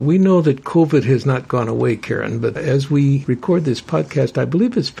We know that COVID has not gone away, Karen, but as we record this podcast, I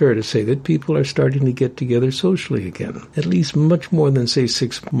believe it's fair to say that people are starting to get together socially again, at least much more than, say,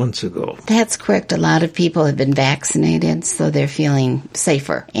 6 months ago. That's correct. A lot of people have been vaccinated, so they're feeling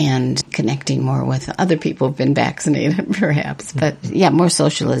safer and connecting more with other people who've been vaccinated, perhaps. But yeah, more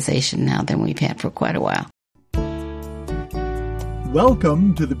socialization now than we've had for quite a while.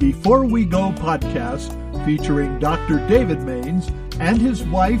 Welcome to the Before We Go podcast, featuring Dr. David Maines and his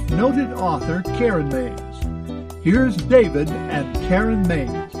wife, noted author Karen Maines. Here's David and Karen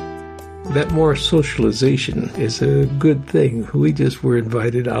Maines. That more socialization is a good thing. We just were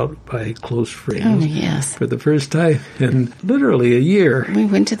invited out by close friends for the first time in literally a year. We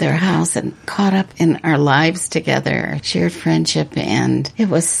went to their house and caught up in our lives together, shared friendship, and it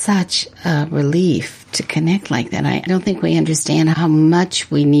was such a relief to connect like that. I don't think we understand how much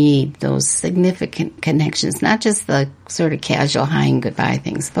we need those significant connections, not just the sort of casual hi and goodbye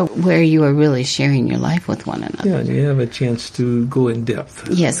things, but where you are really sharing your life with one another. Yeah, and you have a chance to go in depth.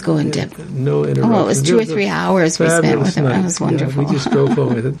 Yes, go in depth. No interruptions. Oh, it was 2 or 3 hours we spent with them. It was wonderful. Yeah, we just drove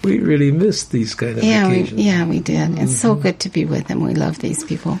home with it. We really missed these kind of occasions. We did. It's so good to be with them. We love these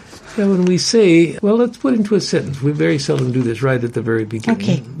people. Yeah, when we say, well, let's put into a sentence. We very seldom do this right at the very beginning.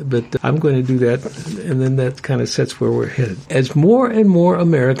 Okay. But I'm going to do that, and then that kind of sets where we're headed. As more and more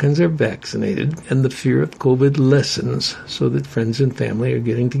Americans are vaccinated and the fear of COVID lessens so that friends and family are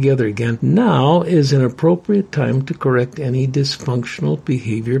getting together again, now is an appropriate time to correct any dysfunctional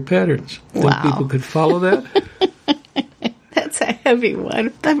behavior patterns. Wow. Think people could follow that? That's a heavy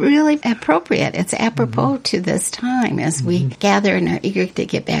one, but really appropriate. It's apropos to this time as we gather and are eager to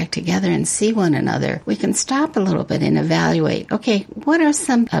get back together and see one another. We can stop a little bit and evaluate, okay, what are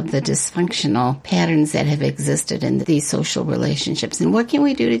some of the dysfunctional patterns that have existed in these social relationships, and what can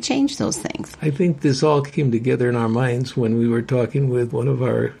we do to change those things? I think this all came together in our minds when we were talking with one of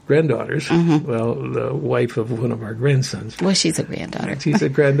our granddaughters, well, the wife of one of our grandsons. Well, she's a granddaughter. She's a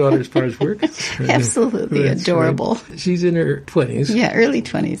granddaughter as far as work. Absolutely adorable. Right. She's in her 20s. Yeah, early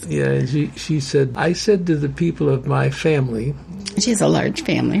 20s. Yeah, and she said, I said to the people of my family... She has a large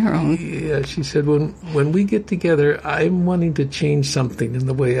family, her own. Yeah, she said, when we get together, I'm wanting to change something in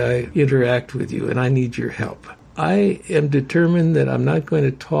the way I interact with you, and I need your help. I am determined that I'm not going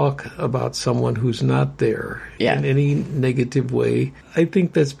to talk about someone who's not there in any negative way. I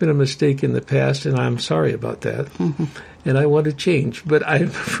think that's been a mistake in the past, and I'm sorry about that. And I want to change, but I'm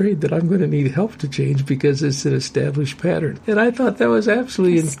afraid that I'm going to need help to change because it's an established pattern. And I thought that was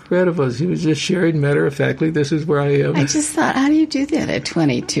absolutely incredible. He was just sharing matter-of-factly, this is where I am. I just thought, how do you do that at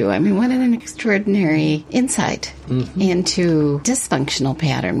 22? I mean, what an extraordinary insight into dysfunctional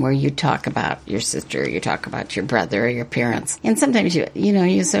pattern where you talk about your sister, you talk about your brother or your parents. And sometimes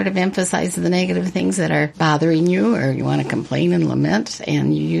you sort of emphasize the negative things that are bothering you, or you want to complain and lament,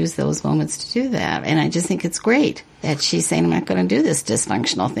 and you use those moments to do that. And I just think it's great that she's saying, I'm not going to do this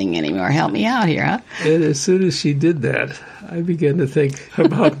dysfunctional thing anymore. Help me out here, huh? And as soon as she did that, I began to think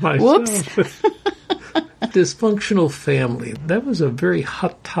about myself. Whoops. Dysfunctional family. That was a very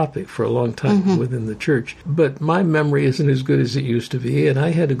hot topic for a long time within the church. But my memory isn't as good as it used to be, and I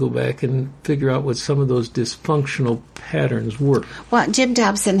had to go back and figure out what some of those dysfunctional patterns were. Well, Jim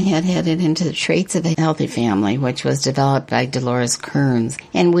Dobson had headed into the traits of a healthy family, which was developed by Dolores Kearns.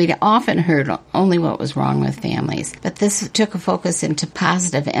 And we'd often heard only what was wrong with families. But this took a focus into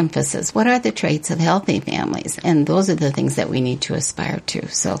positive emphasis. What are the traits of healthy families? And those are the things that we need to aspire to.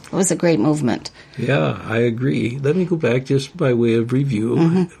 So it was a great movement. Yeah, I agree. Let me go back just by way of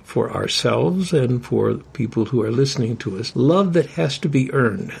review for ourselves and for people who are listening to us. Love that has to be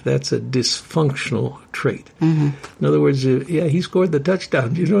earned. That's a dysfunctional trait. In other words, he scored the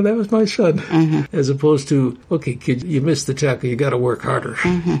touchdown. That was my son. As opposed to, okay, kid, you missed the tackle. You got to work harder.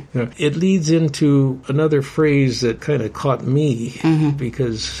 It leads into another phrase that kind of caught me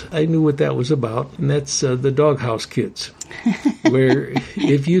because I knew what that was about, and that's the doghouse kids. Where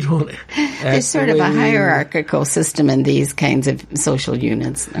if you don't there's sort of a hierarchical system in these kinds of social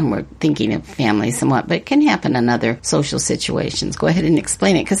units, and we're thinking of family somewhat, but it can happen in other social situations. Go ahead and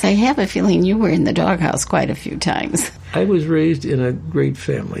explain it, because I have a feeling you were in the doghouse quite a few times. I was raised in a great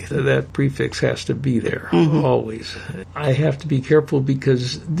family. That prefix has to be there, always. I have to be careful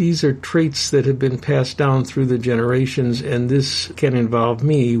because these are traits that have been passed down through the generations, and this can involve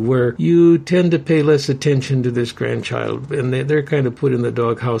me, where you tend to pay less attention to this grandchild, and they're kind of put in the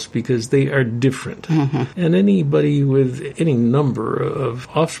doghouse because they are different. And anybody with any number of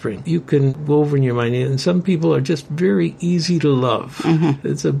offspring, you can go over in your mind, and some people are just very easy to love.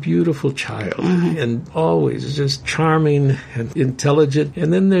 It's a beautiful child, and always just charming charming and intelligent,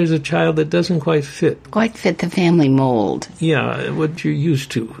 and then there's a child that doesn't quite fit. Quite fit the family mold. Yeah, what you're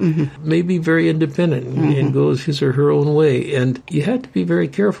used to. Maybe very independent and goes his or her own way. And you have to be very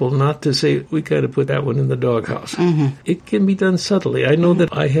careful not to say, we got to put that one in the doghouse. It can be done subtly. I know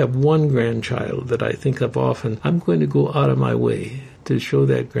that I have one grandchild that I think of often. I'm going to go out of my way to show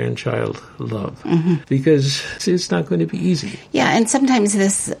that grandchild love because it's not going to be easy. Yeah, and sometimes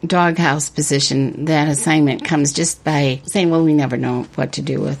this doghouse position, that assignment comes just by saying, well, we never know what to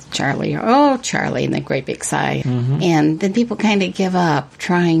do with Charlie, or, oh, Charlie, and the great big sigh. And then people kind of give up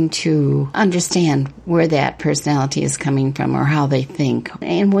trying to understand where that personality is coming from or how they think.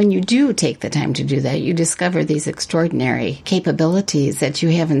 And when you do take the time to do that, you discover these extraordinary capabilities that you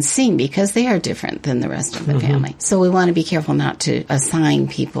haven't seen because they are different than the rest of the family. So we want to be careful not to assign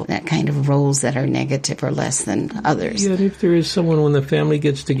people that kind of roles that are negative or less than others. Yeah, if there is someone when the family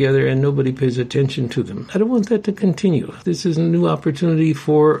gets together and nobody pays attention to them, I don't want that to continue. This is a new opportunity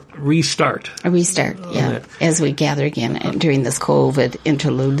for restart. A restart, yeah, as we gather again during this COVID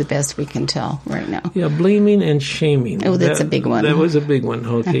interlude, the best we can tell right now. Yeah, blaming and shaming. Oh, that's a big one. That was a big one.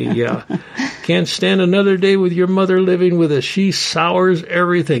 Okay, yeah. Can't stand another day with your mother living with us. She sours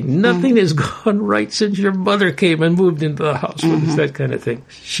everything. Nothing has gone right since your mother came and moved into the house. What is that kind of thing?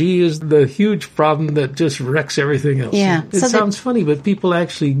 She is the huge problem that just wrecks everything else. Yeah. It sounds funny, but people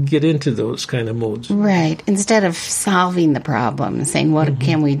actually get into those kind of modes. Right. Instead of solving the problem, saying what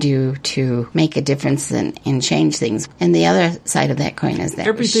can we do to make a difference and change things. And the other side of that coin is that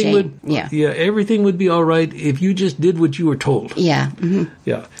everything would, everything would be all right if you just did what you were told. Yeah.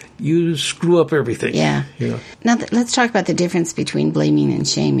 Yeah. You screw up everything. Yeah. Now, let's talk about the difference between blaming and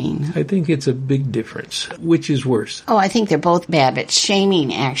shaming. I think it's a big difference. Which is worse? Oh, I think they're both bad, but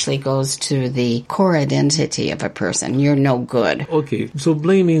shaming actually goes to the core identity of a person. You're no good. Okay, so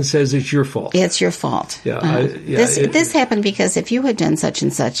blaming says it's your fault. It's your fault. Yeah. This happened because if you had done such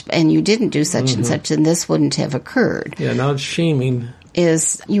and such and you didn't do such and such, then this wouldn't have occurred. Yeah, now shaming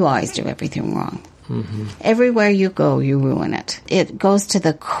is you always do everything wrong. Everywhere you go, you ruin it. It goes to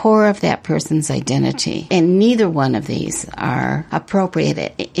the core of that person's identity. And neither one of these are appropriate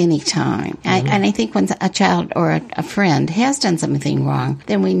at any time. And I think when a child or a friend has done something wrong,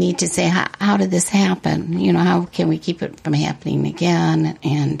 then we need to say, how did this happen? How can we keep it from happening again?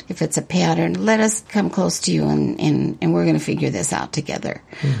 And if it's a pattern, let us come close to you and we're going to figure this out together.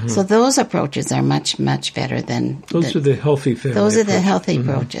 So those approaches are much, much better than... Those are the healthy family Those are the healthy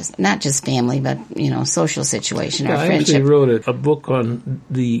approaches. Not just family, but social situation or friendship. I actually wrote a book on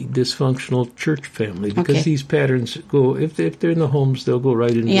the dysfunctional church family because these patterns go, if they're in the homes, they'll go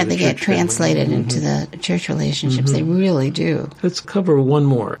right into the church they get translated family. into the church relationships. They really do. Let's cover one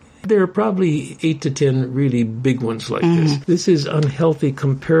more. There are probably 8 to 10 really big ones like this. This is unhealthy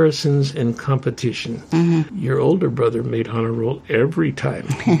comparisons and competition. Your older brother made honor roll every time.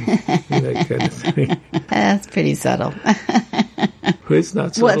 That kind of thing. That's pretty subtle. It's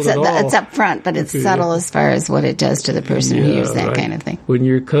not subtle at all. It's up front, but it's subtle as far as what it does to the person who hears that kind of thing. When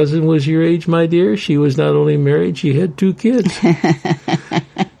your cousin was your age, my dear, she was not only married, she had 2 kids.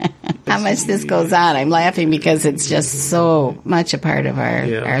 How much this goes on. I'm laughing because it's just so much a part of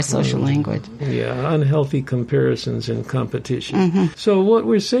our social language. Yeah, unhealthy comparisons and competition. So what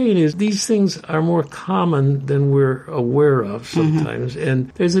we're saying is these things are more common than we're aware of sometimes. And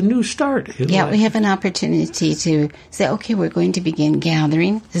there's a new start in life. We have an opportunity to say, okay, we're going to begin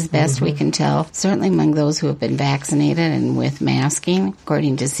gathering as best we can tell, certainly among those who have been vaccinated and with masking,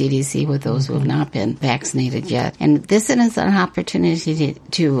 according to CDC, with those who have not been vaccinated yet. And this is an opportunity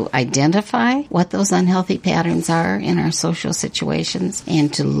to identify what those unhealthy patterns are in our social situations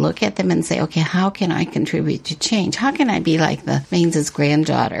and to look at them and say, okay, how can I contribute to change? How can I be like the Mains's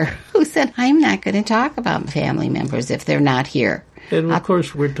granddaughter who said, I'm not going to talk about family members if they're not here. And, of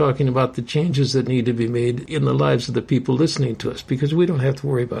course, we're talking about the changes that need to be made in the lives of the people listening to us because we don't have to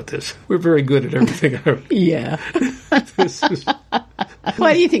worry about this. We're very good at everything. Yeah.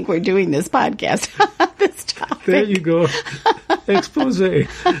 Why do you think we're doing this podcast? This topic. There you go. Expose. The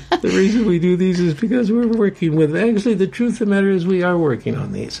reason we do these is because we're working with... Actually, the truth of the matter is we are working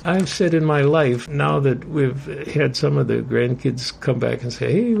on these. I've said in my life, now that we've had some of the grandkids come back and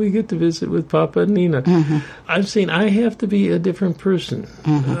say, hey, we get to visit with Papa and Nina. I've seen I have to be a different person.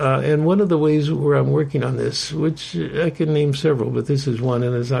 And one of the ways where I'm working on this, which I can name several, but this is one,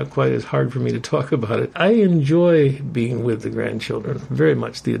 and it's not quite as hard for me to talk about it. I enjoy being with the grandchildren very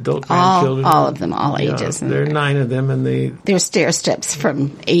much, the adult grandchildren. All of them, all ages. There are 9 of them, and they're stair steps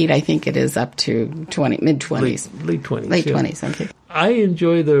from 8, I think it is, up to 20, mid-20s. Late 20s. Late 20s, okay. I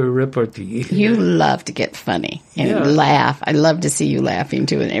enjoy the repartee. You love to get funny and laugh. I love to see you laughing,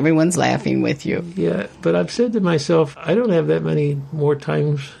 too, and everyone's laughing with you. Yeah, but I've said to myself, I don't have that many more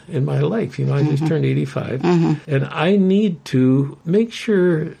times in my life. I just turned 85, and I need to make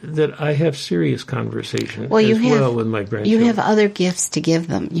sure that I have serious conversation well with my grandchildren. You have other gifts to give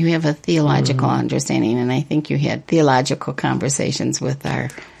them. You have a theological understanding, and I think you had theological conversations with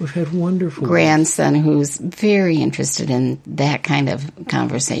We've had wonderful grandson who's very interested in that kind of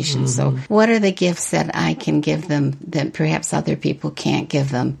conversation. So what are the gifts that I can give them that perhaps other people can't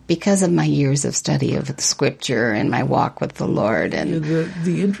give them because of my years of study of the Scripture and my walk with the Lord? And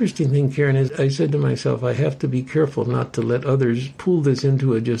the interesting thing, Karen, is I said to myself, I have to be careful not to let others pull this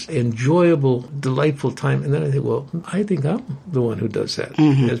into a just enjoyable, delightful time. And then I think, well, I think I'm the one who does that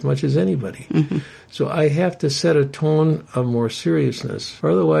as much as anybody. So I have to set a tone of more seriousness.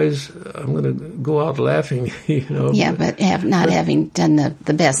 Or otherwise, I'm going to go out laughing, Yeah, but having done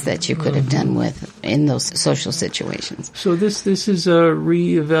the best that you could have done in those social situations. So this is a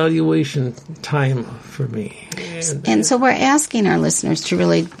reevaluation time for me. And so we're asking our listeners to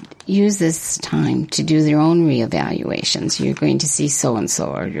really use this time to do their own reevaluations. You're going to see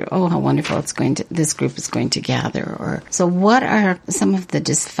so-and-so, or oh, how wonderful this group is going to gather. Or so what are some of the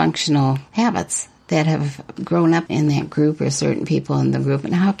dysfunctional habits that have grown up in that group or certain people in the group,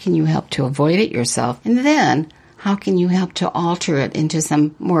 and how can you help to avoid it yourself? And then how can you help to alter it into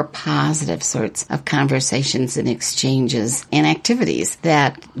some more positive sorts of conversations and exchanges and activities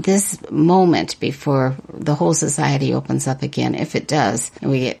that this moment before the whole society opens up again, if it does, and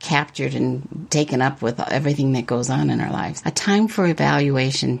we get captured and taken up with everything that goes on in our lives, a time for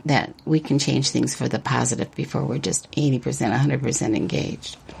evaluation that we can change things for the positive before we're just 80%, 100%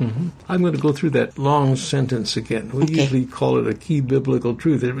 engaged. I'm going to go through that long sentence again. We usually call it a key biblical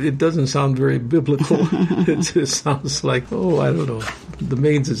truth. It doesn't sound very biblical. It just sounds like, I don't know. The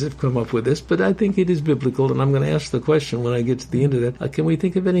Maines have come up with this, but I think it is biblical, and I'm going to ask the question when I get to the end of that. Can we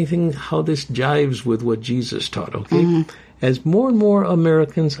think of anything, how this jives with what Jesus taught, okay? As more and more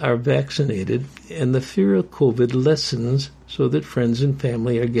Americans are vaccinated and the fear of COVID lessens so that friends and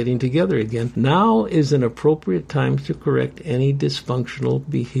family are getting together again, now is an appropriate time to correct any dysfunctional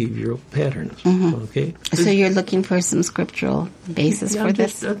behavioral patterns. Okay? So you're looking for some scriptural basis for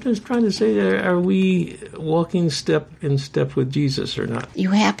this? I'm just trying to say, are we walking step in step with Jesus or not? You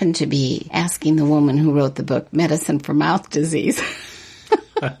happen to be asking the woman who wrote the book, Medicine for Mouth Disease.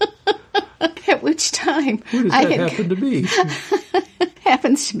 At which time who does that happen to be?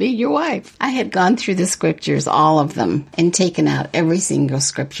 Happens to be your wife. I had gone through the scriptures, all of them, and taken out every single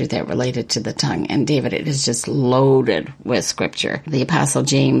scripture that related to the tongue. And David, it is just loaded with scripture. The Apostle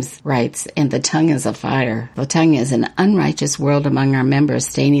James writes, "And the tongue is a fire. The tongue is an unrighteous world among our members,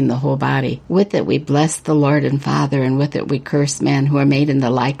 staining the whole body. With it we bless the Lord and Father, and with it we curse men who are made in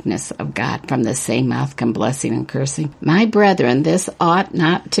the likeness of God. From the same mouth come blessing and cursing. My brethren, this ought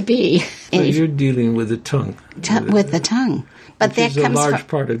not to be." So you're dealing with the tongue. With the tongue. But that comes a large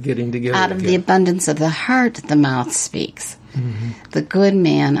part of getting together. Out of the abundance of the heart, the mouth speaks. The good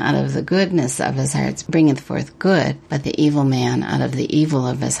man out of the goodness of his heart bringeth forth good, but the evil man out of the evil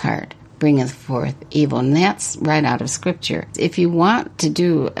of his heart bringeth forth evil. And that's right out of Scripture. If you want to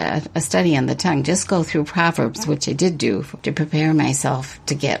do a study on the tongue, just go through Proverbs, which I did do to prepare myself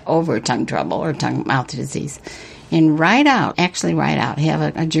to get over tongue trouble or tongue-mouth disease. And write out, have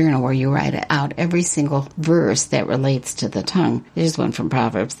a journal where you write out every single verse that relates to the tongue. Here's one from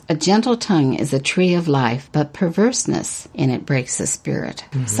Proverbs. "A gentle tongue is a tree of life, but perverseness in it breaks the spirit."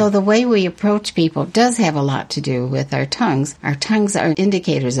 So the way we approach people does have a lot to do with our tongues. Our tongues are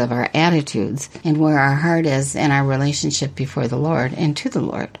indicators of our attitudes and where our heart is in our relationship before the Lord and to the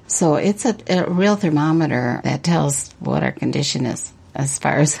Lord. So it's a real thermometer that tells what our condition is as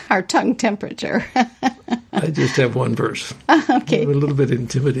far as our tongue temperature. I just have one verse. Okay. I'm a little bit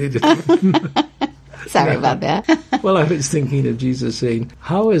intimidated. Sorry about that. Well, I was thinking of Jesus saying,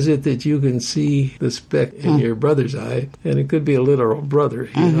 how is it that you can see the speck in your brother's eye, and it could be a literal brother,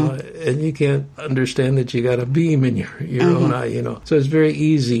 you know, and you can't understand that you got a beam in your own eye, you know. So it's very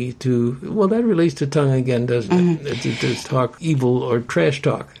easy to, well, that relates to tongue again, doesn't it? It's to talk evil or trash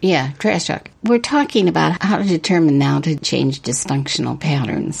talk. Yeah, trash talk. We're talking about how to determine now to change dysfunctional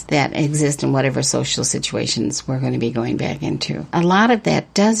patterns that exist in whatever social situations we're going to be going back into. A lot of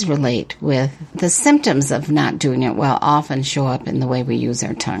that does relate with the symptoms of not doing it well often show up in the way we use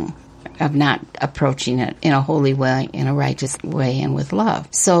our tongue, of not approaching it in a holy way, in a righteous way, and with love.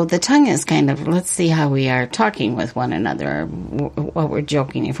 So the tongue is kind of, let's see how we are talking with one another, what we're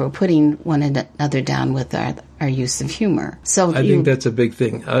joking, if we're putting one another down with our our use of humor. So I think that's a big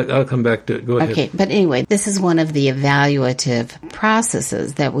thing. I'll come back to it. Go ahead. Okay, but anyway, this is one of the evaluative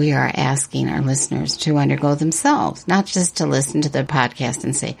processes that we are asking our listeners to undergo themselves, not just to listen to the podcast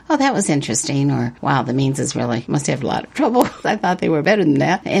and say, oh, that was interesting, or wow, the Meanses really must have a lot of trouble. I thought they were better than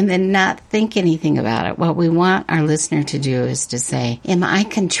that, and then not think anything about it. What we want our listener to do is to say, am I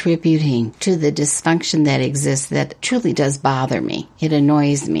contributing to the dysfunction that exists that truly does bother me? It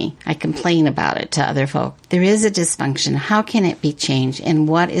annoys me. I complain about it to other folk. There is a dysfunction. How can it be changed? And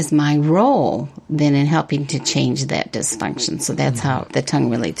what is my role then in helping to change that dysfunction? So that's how the tongue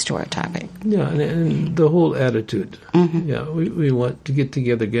relates to our topic. Yeah, and the whole attitude. Mm-hmm. Yeah, we want to get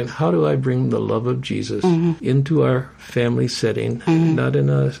together again. How do I bring the love of Jesus into our family setting, not in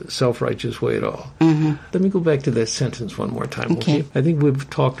a self-righteous way at all? Let me go back to that sentence one more time. Okay. I think we've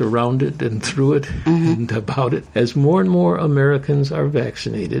talked around it and through it and about it. As more and more Americans are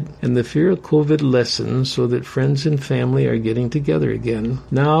vaccinated and the fear of COVID lessens so that friends and family are getting together again,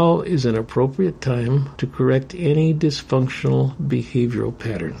 now is an appropriate time to correct any dysfunctional behavioral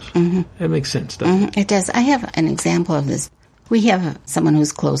patterns. That makes sense, doesn't it? It does. I have an example of this. We have someone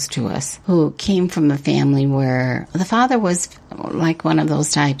who's close to us who came from a family where the father was like one of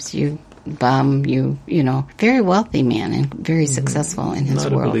those types, you bum, you know, very wealthy man and very successful in his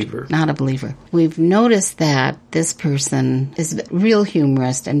world. Not a believer. We've noticed that this person is real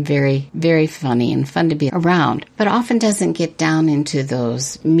humorous and very, very funny and fun to be around, but often doesn't get down into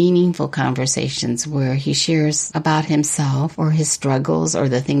those meaningful conversations where he shares about himself or his struggles or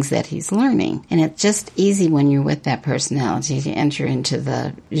the things that he's learning. And it's just easy when you're with that personality to enter into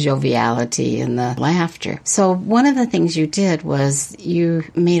the joviality and the laughter. So one of the things you did was you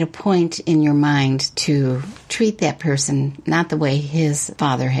made a point in your mind to treat that person not the way his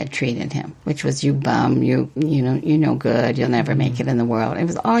father had treated him, which was you bum, you no good, you'll never make it in the world. It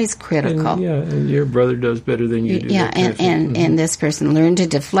was always critical. And your brother does better than you do. Yeah, and this person learned to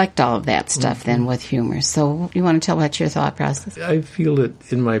deflect all of that stuff then with humor. So you want to tell about your thought process? I feel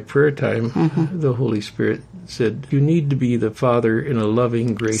that in my prayer time, the Holy Spirit said, you need to be the father in a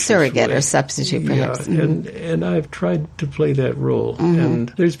loving, gracious surrogate way. Or substitute, perhaps. Yeah, and I've tried to play that role, and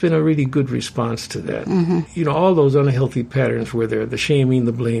there's been a really good response to that. You know, all those unhealthy patterns where they're the shaming,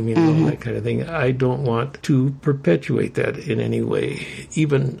 the blaming, and all that kind of thing, I don't want to perpetuate that in any way,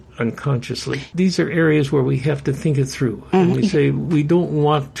 even unconsciously. These are areas where we have to think it through. And we say we don't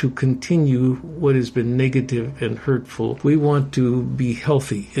want to continue what has been negative and hurtful. We want to be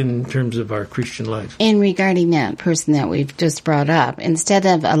healthy in terms of our Christian lives. And regarding that person that we've just brought up, instead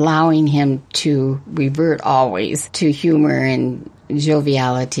of allowing him to revert always to humor and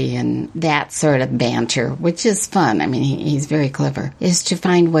joviality and that sort of banter, which is fun. I mean, he's very clever, is to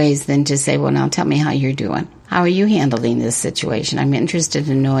find ways then to say, well, now tell me how you're doing. How are you handling this situation? I'm interested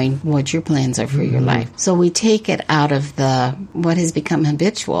in knowing what your plans are for your life. So we take it out of what has become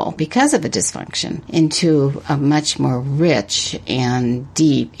habitual because of a dysfunction into a much more rich and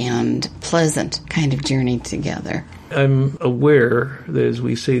deep and pleasant kind of journey together. I'm aware that as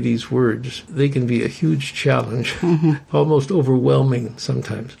we say these words, they can be a huge challenge, almost overwhelming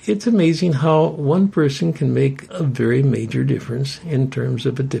sometimes. It's amazing how one person can make a very major difference in terms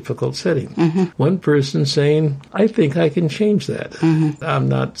of a difficult setting. One person saying, I think I can change that. I'm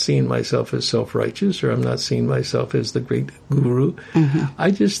not seeing myself as self-righteous, or I'm not seeing myself as the great guru. I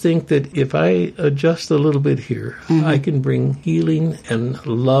just think that if I adjust a little bit here, I can bring healing and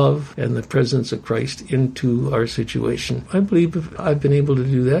love and the presence of Christ into our situation. I believe I've been able to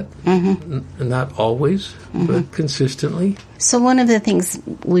do that. Not always, but consistently. So one of the things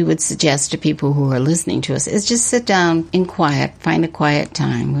we would suggest to people who are listening to us is just sit down in quiet, find a quiet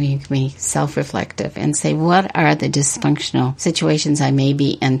time where you can be self-reflective and say, what are the dysfunctional situations I may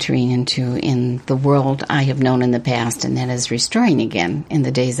be entering into in the world I have known in the past and that is restoring again in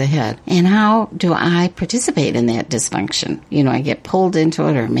the days ahead? And how do I participate in that dysfunction? You know, I get pulled into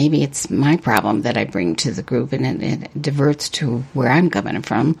it, or maybe it's my problem that I bring to the group and it diverts to where I'm coming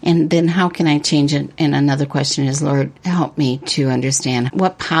from. And then how can I change it? And another question is, Lord, help me to understand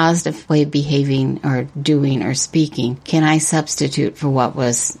what positive way of behaving or doing or speaking can I substitute for what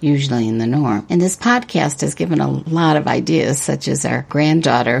was usually in the norm. And this podcast has given a lot of ideas, such as our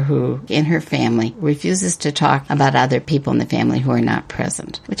granddaughter who in her family refuses to talk about other people in the family who are not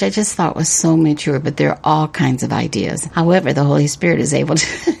present, which I just thought was so mature, but there are all kinds of ideas. However, the Holy Spirit is able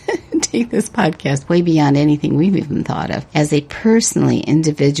to take this podcast way beyond anything we've even thought of as it personally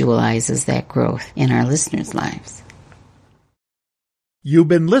individualizes that growth in our listeners' lives. You've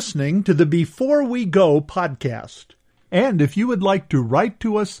been listening to the Before We Go podcast. And if you would like to write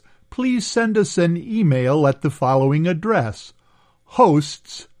to us, please send us an email at the following address,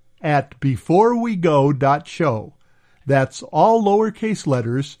 at beforewego.show. That's all lowercase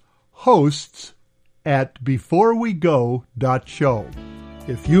letters, hosts at beforewego.show.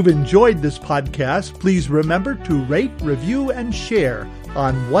 If you've enjoyed this podcast, please remember to rate, review, and share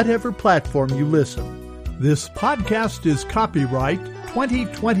on whatever platform you listen. This podcast is copyright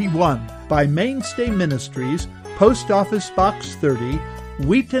 2021 by Mainstay Ministries, Post Office Box 30,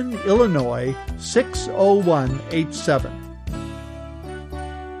 Wheaton, Illinois 60187.